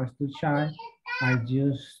when I was too shy, I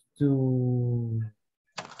used to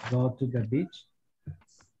go to the beach.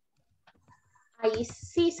 Ahí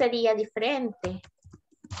sí sería diferente.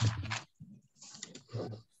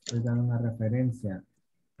 Estoy dando una referencia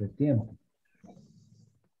de tiempo.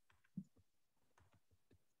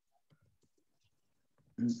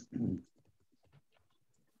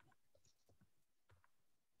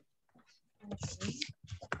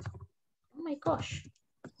 Oh my gosh.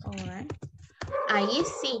 All right. Ahí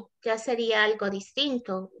sí, ya sería algo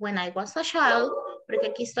distinto. When I was a child, porque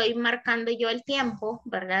aquí estoy marcando yo el tiempo,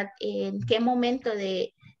 ¿verdad? En qué momento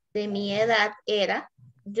de mi edad era,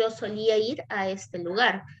 yo solía ir a este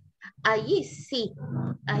lugar. Ahí sí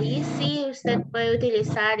usted puede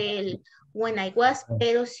utilizar el when I was,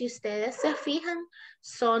 pero si ustedes se fijan,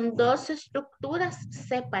 son dos estructuras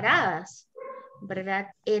separadas, ¿verdad?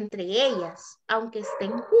 Entre ellas, aunque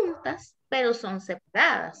estén juntas, pero son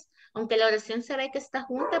separadas. Aunque la oración se ve que está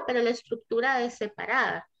junta, pero la estructura es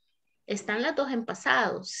separada. Están las dos en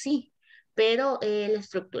pasado, sí, pero la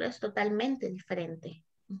estructura es totalmente diferente.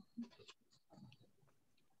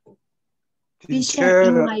 Teacher,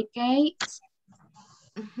 in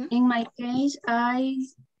my case, I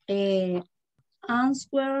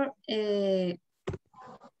answer the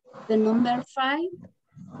number 5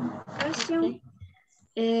 question.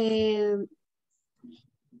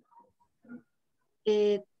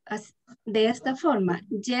 De esta forma,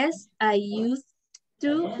 yes, I used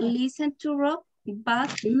to listen to rock,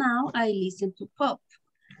 but now I listen to pop.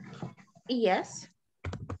 Yes.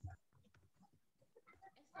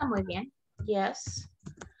 Está muy bien. Yes.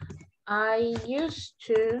 I used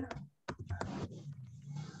to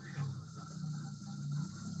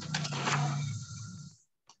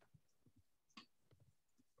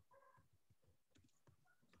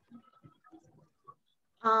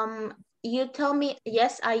you tell me,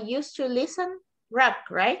 yes, I used to listen rock,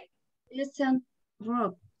 right? Listen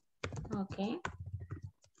rock. Okay.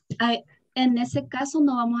 En ese caso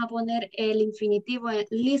no vamos a poner el infinitivo en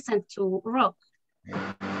listen to rock.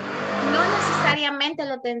 No necesariamente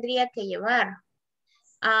lo tendría que llevar.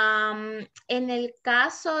 En el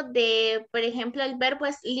caso de, por ejemplo, el verbo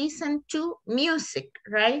es listen to music,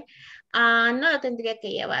 right? No lo tendría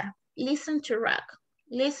que llevar. Listen to rock.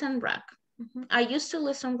 Listen rock. I used to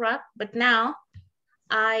listen rock, but now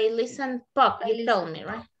I listen pop. You told me,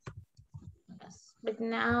 right? Yes. But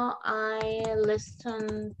now I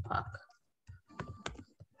listen pop.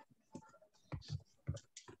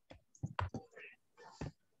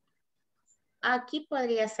 Aquí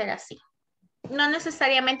podría ser así. No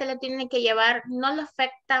necesariamente lo tienen que llevar, no lo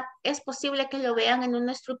afecta, es posible que lo vean en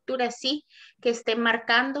una estructura así, que esté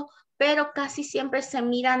marcando, pero casi siempre se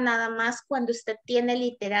mira nada más cuando usted tiene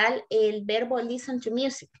literal el verbo listen to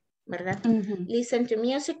music, ¿verdad? Listen to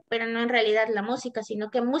music, pero no en realidad la música,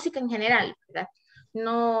 sino que música en general, ¿verdad?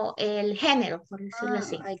 No el género, por decirlo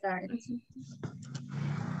así. I got it.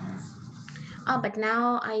 Oh, but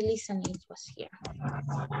now I listen, it was here.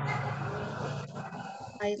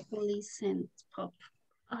 I listen pop.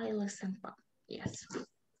 I listen pop, yes.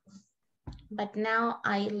 But now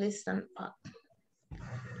I listen pop.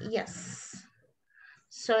 Yes.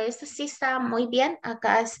 So, este sí está muy bien.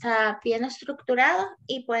 Acá está bien estructurado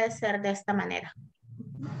y puede ser de esta manera.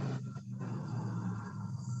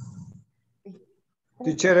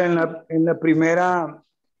 Teacher, en la primera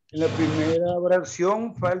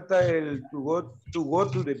oración falta el to go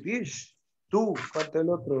to the beach. Tú, falta el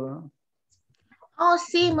otro, ¿no? Oh,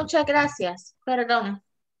 sí, muchas gracias. Perdón.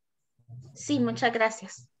 Sí, muchas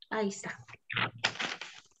gracias. Ahí está.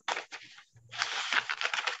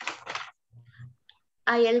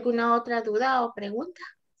 ¿Hay alguna otra duda o pregunta?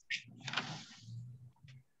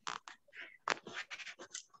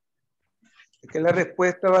 Es que la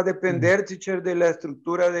respuesta va a depender, teacher, de la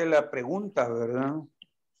estructura de la pregunta, ¿verdad?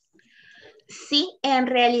 Sí, en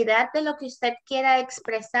realidad de lo que usted quiera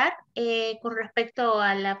expresar con respecto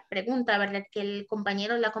a la pregunta, ¿verdad? Que el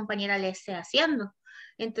compañero o la compañera le esté haciendo.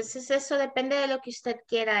 Entonces eso depende de lo que usted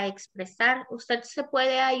quiera expresar. Usted se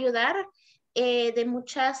puede ayudar de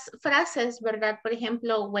muchas frases, ¿verdad? Por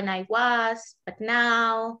ejemplo, when I was, but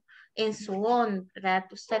now, and so on, ¿verdad?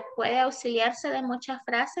 Usted puede auxiliarse de muchas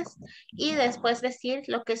frases y después decir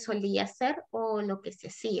lo que solía hacer o lo que se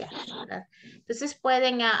hacía, ¿verdad? Entonces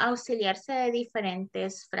pueden auxiliarse de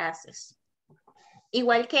diferentes frases.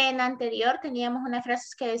 Igual que en anterior teníamos una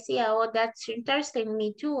frase que decía, oh, that's interesting,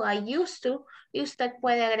 me too, I used to. Y usted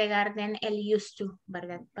puede agregar then el used to,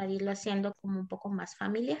 ¿verdad? Para irlo haciendo como un poco más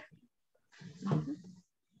familiar.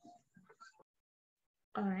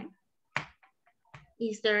 All right.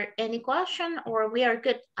 Is there any question or we are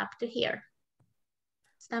good up to here?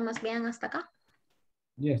 ¿Estamos bien hasta acá?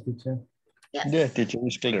 Yes, teacher. Yes, teacher,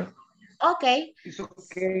 it's clear. Okay. It's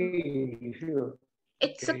okay. Sure.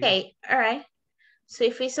 It's okay. All right. So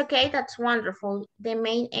if it's okay, that's wonderful. The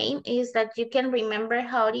main aim is that you can remember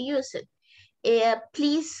how to use it.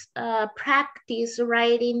 Please practice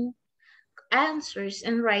writing answers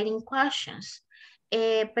and writing questions.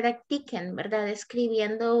 Practiquen, ¿verdad?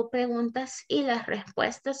 Escribiendo preguntas y las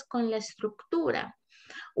respuestas con la estructura.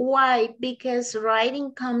 Why? Because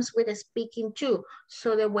writing comes with speaking too.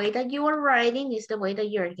 So the way that you are writing is the way that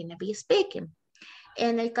you're going to be speaking.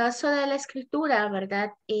 En el caso de la escritura,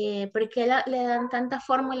 ¿verdad? ¿Por qué le dan tantas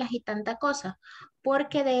fórmulas y tanta cosa?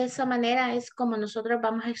 Porque de esa manera es como nosotros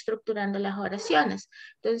vamos estructurando las oraciones.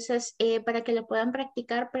 Entonces, para que lo puedan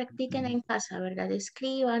practicar, practiquen en casa, ¿verdad?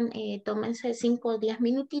 Escriban, tómense 5 o 10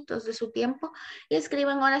 minutitos de su tiempo y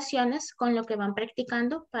escriban oraciones con lo que van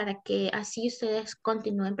practicando para que así ustedes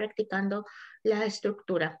continúen practicando la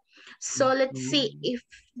estructura. So let's see if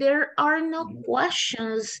there are no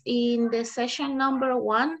questions in the session number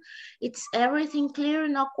 1. It's everything clear,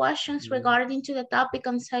 no questions regarding to the topic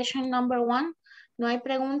on session number 1. No hay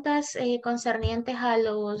preguntas concernientes a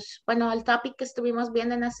al topic que estuvimos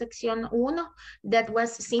viendo en la sección 1. That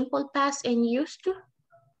was simple past and used to.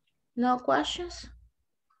 No questions?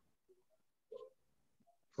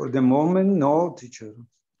 For the moment, no, teacher.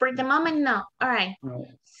 For the moment, no. All right. No.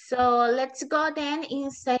 So let's go then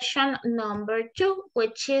in session number 2,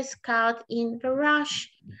 which is caught in the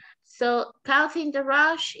rush. So caught in the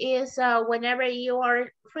rush is whenever you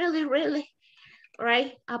are really,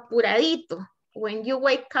 right, apuradito. When you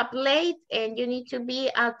wake up late and you need to be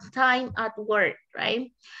at time at work, right?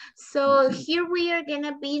 So here we are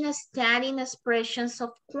gonna be studying expressions of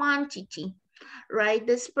quantity. Right,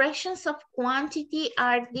 the expressions of quantity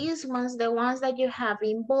are these ones, the ones that you have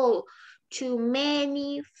in bold. Too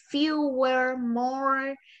many, fewer,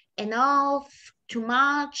 more, enough, too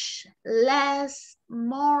much, less,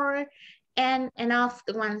 more, and enough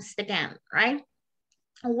once again, right?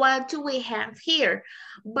 What do we have here?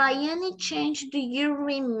 By any chance, do you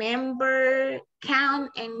remember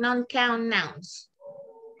count and non-count nouns?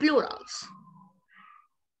 Plurals.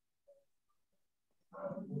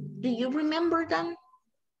 Do you remember them?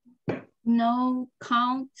 No,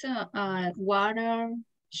 count, water,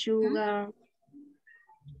 sugar,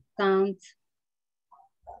 count.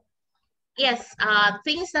 Yes,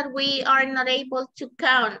 things that we are not able to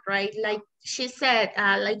count, right? Like she said,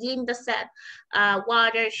 like Linda said,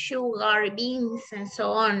 water, sugar, beans, and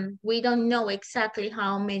so on. We don't know exactly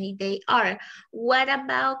how many they are. What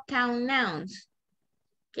about count nouns?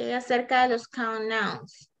 ¿Qué acerca de los count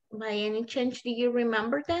nouns? By any chance, do you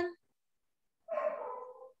remember them?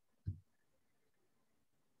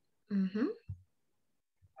 Mm-hmm.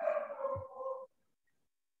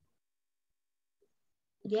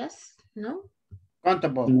 Yes, no?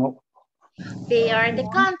 Countable. No. They are the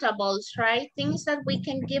countables, right? Things that we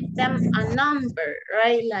can give them a number,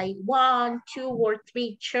 right? Like 1, 2, or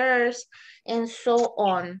 3 chairs, and so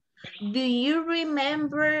on. Do you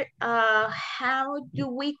remember how do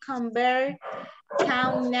we convert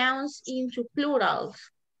count nouns into plurals?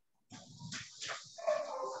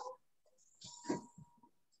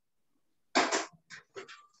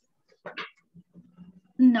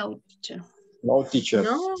 No, teacher. No, teacher.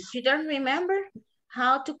 No, you don't remember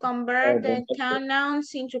how to convert the count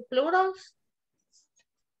nouns into plurals?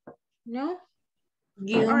 No?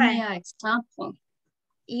 Give All me right. an example.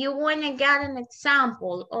 You want to get an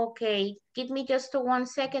example. Okay, give me just 1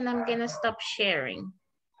 second. I'm going to stop sharing.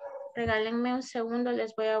 Regálenme un segundo.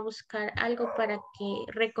 Les voy a buscar algo para que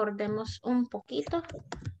recordemos un poquito.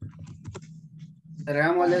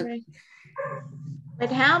 Regámosle.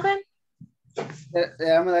 What happened?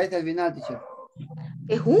 Regámosle ahí al final, teacher.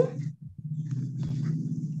 Who?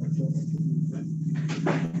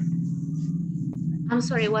 I'm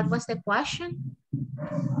sorry, what was the question?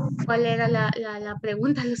 ¿Cuál era la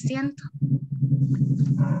pregunta? Lo siento.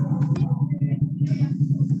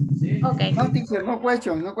 Okay. No, teacher, no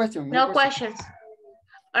question, no question. No questions.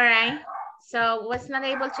 All right. So was not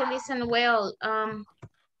able to listen well.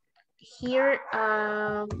 Here,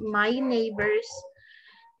 my neighbors,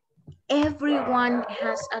 everyone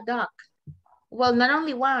has a dog. Well, not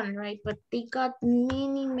only one, right? But they got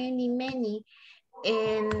many.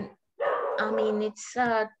 And I mean, it's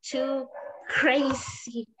 2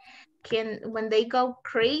 crazy. When they go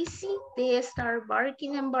crazy, they start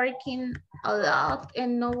barking and barking a lot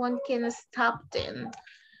and no one can stop them.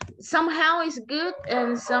 Somehow it's good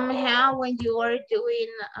and somehow when you are doing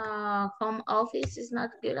home office it's not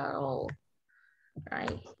good at all,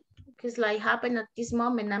 right? Because like happened at this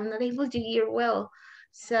moment, I'm not able to hear well.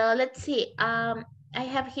 So let's see, I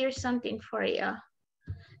have here something for you.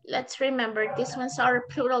 Let's remember these ones are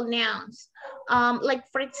plural nouns. Like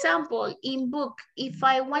for example, in book, if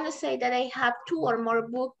I want to say that I have 2 or more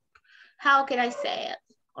books, how can I say it?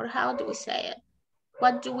 Or how do we say it?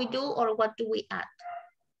 What do we do or what do we add?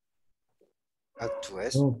 Add to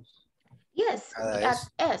S. Oh, Yes, we add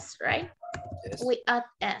S, right? Yes. We add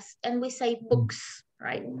S and we say books,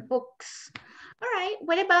 right? Books. All right,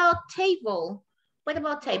 what about table? What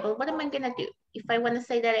about table? What am I gonna do if I wanna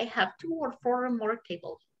say that I have 2 or 4 or more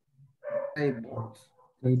tables? tables.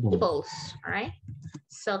 Tables, all right?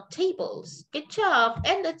 So tables, good job.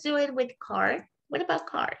 And let's do it with car. What about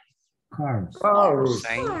car? Cars. Cars.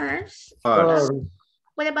 Same. Cars. Cars.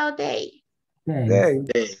 What about day? Days.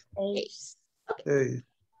 Days. Okay.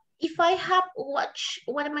 If I have watch,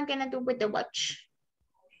 what am I gonna do with the watch?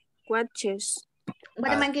 Watches.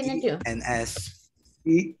 What am I gonna do? And S.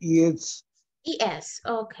 Yes. ES,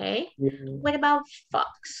 okay. Yeah. What about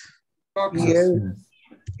fox? Yes.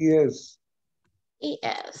 Yes.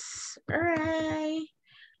 ES, all right.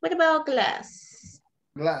 What about glass?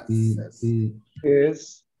 Glasses.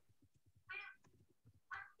 Yes.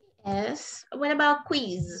 Yes. What about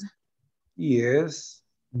quiz? Yes.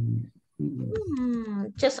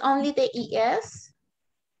 Just only the ES?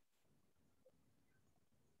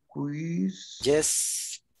 Quiz.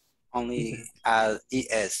 Yes. Only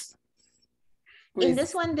ES. In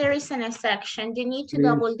this one, there is an section. You need to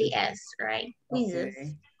double the S, right? Quizzes.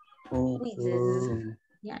 Okay. Quizzes.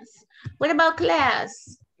 Yes. What about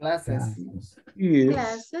class? Glasses. Yes.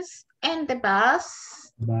 Classes. And the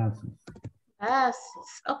bus? Buses.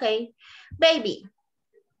 Buses. Okay. Baby.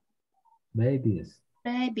 Babies.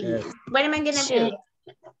 Baby. What am I gonna do?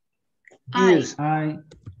 Yes.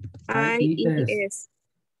 IES.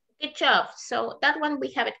 Good job. So that one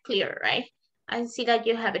we have it clear, right? I see that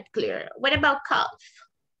you have it clear. What about calf?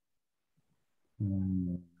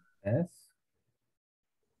 S.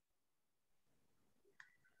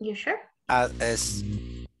 You sure? Add S.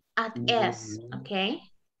 At S, okay.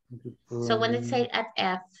 So when it says at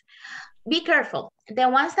F, be careful. The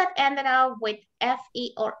ones that ended up with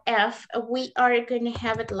FE or F, we are going to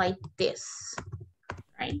have it like this,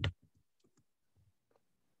 right?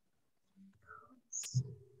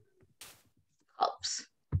 Helps.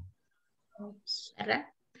 ¿Verdad?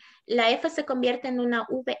 La F se convierte en una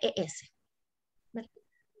VES.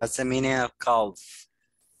 What's the meaning of calf?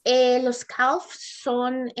 Los calf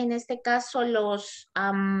son, en este caso, los,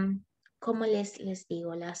 ¿cómo les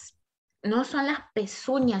digo? No son las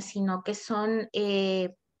pezuñas, sino que son,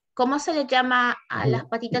 ¿cómo se les llama a las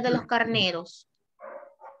patitas de los carneros?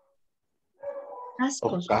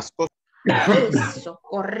 Cascos. Cascos. Eso,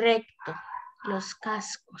 correcto. Los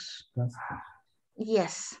cascos.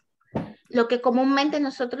 Yes. Lo que comúnmente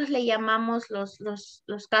nosotros le llamamos los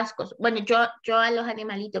cascos. Bueno, yo a los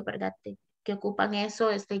animalitos, ¿verdad? Que ocupan eso,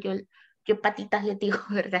 yo patitas les digo,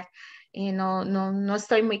 ¿verdad? No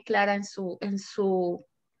estoy muy clara en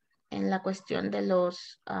la cuestión de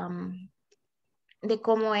de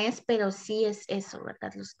cómo es, pero sí es eso,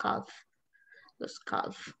 ¿verdad? Los calf.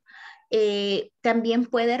 También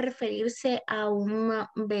puede referirse a un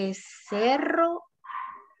becerro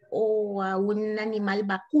o a un animal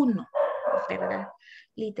vacuno, ¿verdad?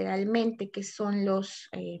 Literalmente, que son las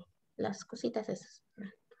cositas esas,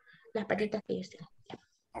 las patitas que ellos tienen.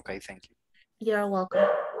 Okay, thank you. You're welcome.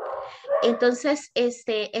 Entonces,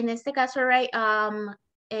 en este caso, right,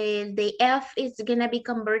 the F is gonna be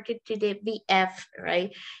converted to the VF,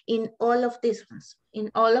 right? In all of these ones.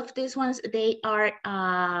 In all of these ones, they are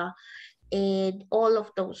all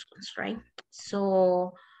of those ones, right?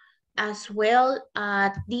 So, as well,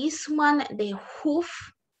 this one, the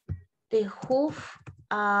hoof,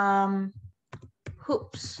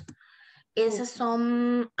 hoops. Esas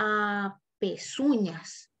son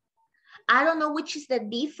pezuñas. I don't know which is the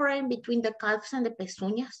difference between the calves and the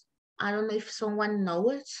pezuñas. I don't know if someone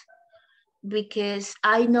knows, because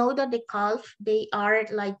I know that the calf, they are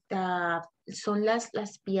like son las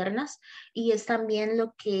piernas, y es también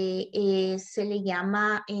lo que se le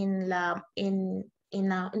llama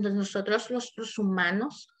nosotros los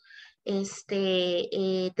humanos,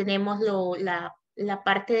 tenemos la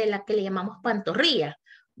parte de la que le llamamos pantorrilla,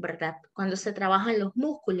 ¿verdad? Cuando se trabajan los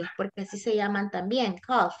músculos, porque así se llaman también,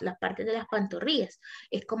 calf, las partes de las pantorrillas,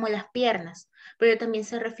 es como las piernas, pero también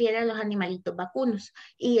se refiere a los animalitos vacunos.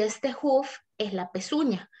 Y este hoof es la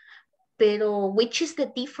pezuña, pero which is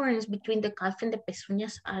the difference between the calf and the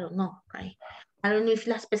pezuñas? I don't know, right? I don't know if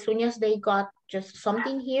las pezuñas, they got just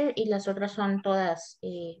something here, y las otras son todas,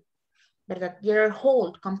 ¿verdad? They're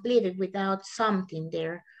whole, completed without something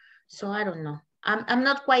there. So I don't know. I'm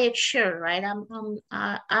not quite sure, right?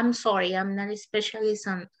 I'm sorry, I'm not a specialist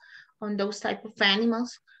on those type of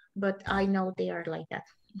animals, but I know they are like that.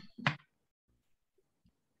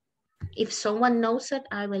 If someone knows it,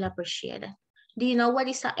 I will appreciate it. Do you know what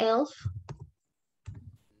is an elf?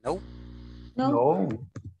 No. No.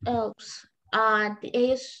 Elves.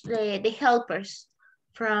 Is the helpers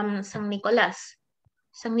from San Nicolás.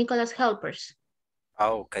 San Nicolás helpers.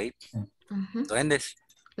 Oh, okay. Duendes.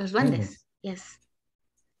 Los duendes, yes.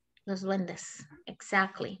 Los duendes,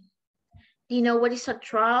 exactly. Do you know what is a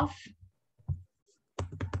trough?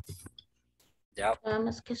 Yeah.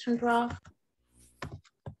 ¿Sabes qué es un trough?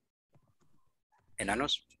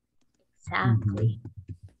 Enanos. Exactly.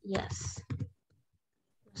 Yes.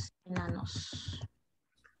 Los enanos.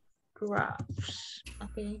 Troughs.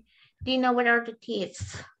 Okay. Do you know what are the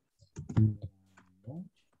thieves?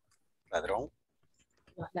 Ladrón.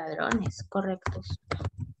 Los ladrones, correctos.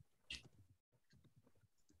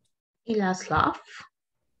 ¿Y la sloth?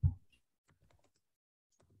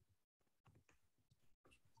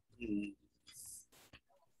 I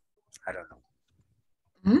don't know.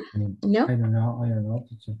 No. I don't know.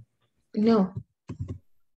 Teacher. No.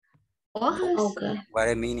 Hojas. Okay. What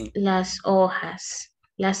I meaning? Las hojas,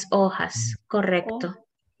 correcto.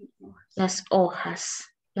 Las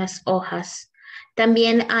hojas.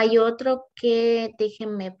 También hay otro que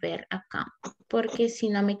déjenme ver acá, porque si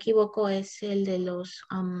no me equivoco es el de los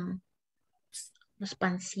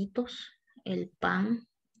pancitos, el pan,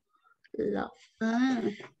 love.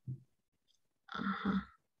 Ajá.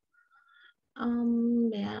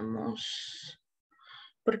 Veamos.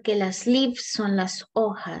 Porque las leaves son las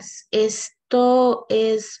hojas. Esto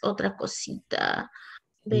es otra cosita.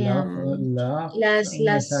 Veamos. Me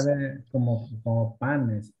sale como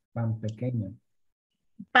panes, pan pequeño.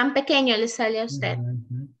 Pan pequeño le sale a usted.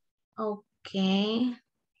 Ok.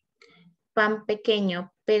 Pan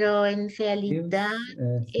pequeño, pero en realidad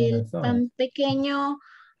el pan pequeño,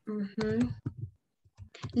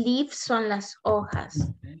 leaves son las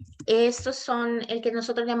hojas. Estos son el que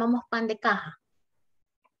nosotros llamamos pan de caja.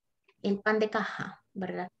 El pan de caja,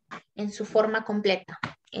 ¿verdad? En su forma completa.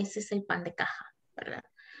 Ese es el pan de caja, ¿verdad?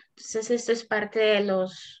 Entonces esto es parte de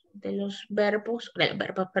los verbos,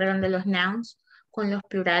 perdón, de los nouns con los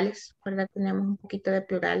plurales, ¿verdad? Tenemos un poquito de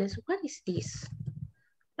plurales. What is this?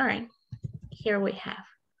 All right, here we have.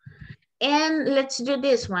 And let's do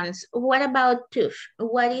these ones. What about tooth?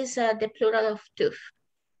 What is the plural of tooth?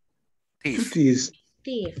 Thief.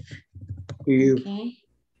 Thief. Okay.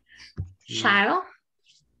 Child.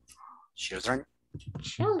 Children.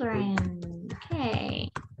 Children.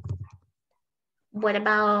 Okay. What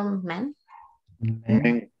about men?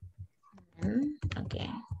 Men. Okay.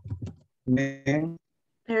 Men.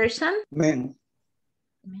 Person? Men.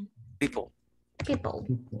 People. People.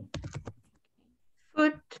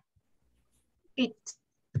 Foot. Feet.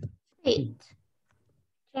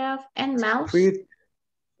 Jeff and mouse. Feet.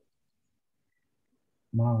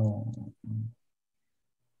 No?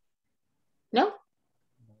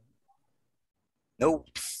 No.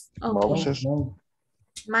 Okay. No.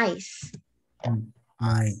 Mice.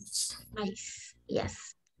 Mice.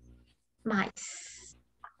 Yes. Mice.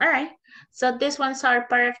 All right. So these ones are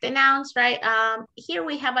part of the nouns, right? Here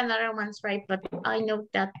we have another ones, right? But I know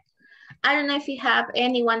that, I don't know if you have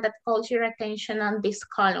anyone that calls your attention on this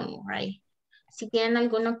column, right? Si tienen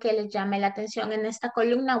alguno que les llame la atención en esta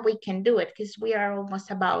columna, we can do it because we are almost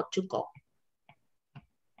about to go.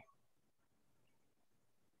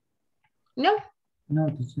 No? No,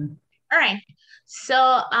 teacher. All right.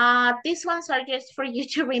 So these ones are just for you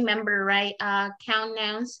to remember, right? Count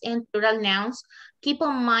nouns and plural nouns. Keep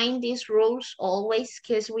in mind these rules always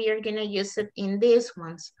because we are going to use it in these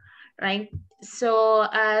ones, right? So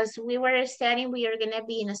as we were studying, we are going to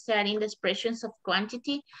be studying the expressions of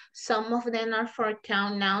quantity. Some of them are for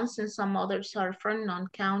count nouns and some others are for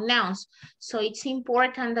non-count nouns. So it's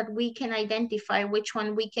important that we can identify which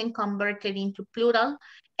one we can convert it into plural.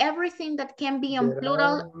 Everything that can be on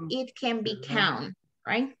plural, it can be count,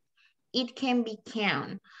 right? It can be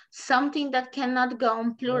count. Something that cannot go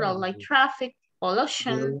on plural, like traffic,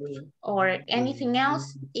 pollution, or anything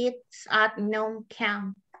else, it's a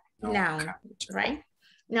non-count noun, right?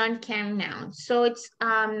 Non-count noun. So it's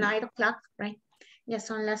 9 o'clock, right? Ya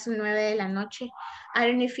son las 9 de la noche. I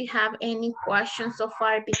don't know if you have any questions so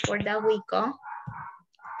far before that we go.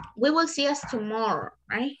 We will see us tomorrow,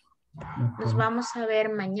 right? Nos vamos a ver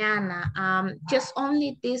mañana. Just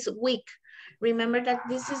only this week. Remember that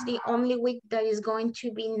this is the only week that is going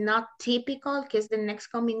to be not typical, because the next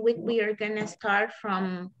coming week we are going to start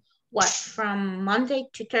from what? From Monday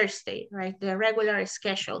to Thursday, right? The regular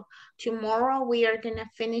schedule. Tomorrow we are going to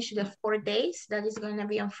finish the 4 days. That is going to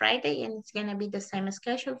be on Friday, and it's going to be the same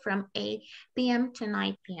schedule from 8 p.m. to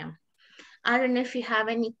 9 p.m. I don't know if you have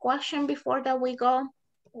any question before that we go,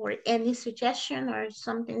 or any suggestion or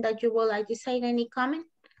something that you would like to say, any comment,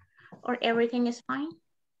 or everything is fine?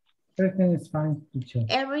 Everything is fine, teacher.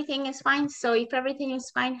 Everything is fine. So if everything is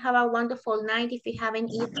fine, have a wonderful night. If you haven't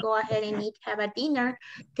eaten, go ahead and eat, have a dinner.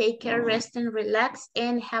 Take care, rest and relax,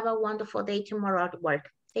 and have a wonderful day tomorrow at work.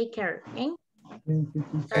 Take care, okay?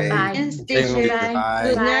 Bye-bye. Yes, teacher. Bye.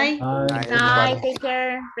 Good night. Bye. Bye. Take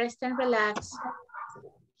care, rest and relax.